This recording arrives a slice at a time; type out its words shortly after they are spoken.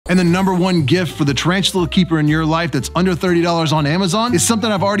And the #1 gift for the tarantula keeper in your life that's under $30 on Amazon is something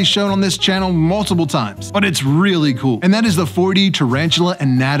I've already shown on this channel multiple times, but it's really cool. And that is the 4D Tarantula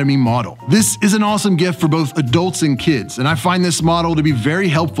Anatomy model. This is an awesome gift for both adults and kids, and I find this model to be very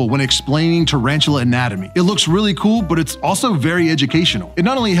helpful when explaining tarantula anatomy. It looks really cool, but it's also very educational. It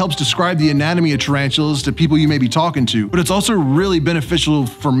not only helps describe the anatomy of tarantulas to people you may be talking to, but it's also really beneficial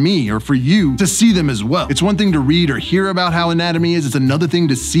for me or for you to see them as well. It's one thing to read or hear about how anatomy is, it's another thing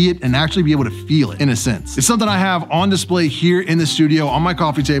to see it and actually be able to feel it in a sense. It's something I have on display here in the studio on my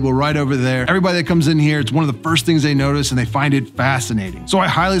coffee table right over there. Everybody that comes in here, it's one of the first things they notice and they find it fascinating. So I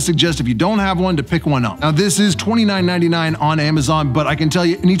highly suggest if you don't have one to pick one up. Now this is $29.99 on Amazon, but I can tell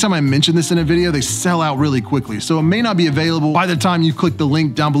you anytime I mention this in a video, they sell out really quickly. So it may not be available by the time you click the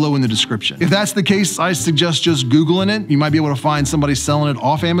link down below in the description. If that's the case, I suggest just Googling it. You might be able to find somebody selling it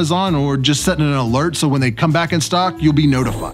off Amazon or just setting an alert so when they come back in stock, you'll be notified.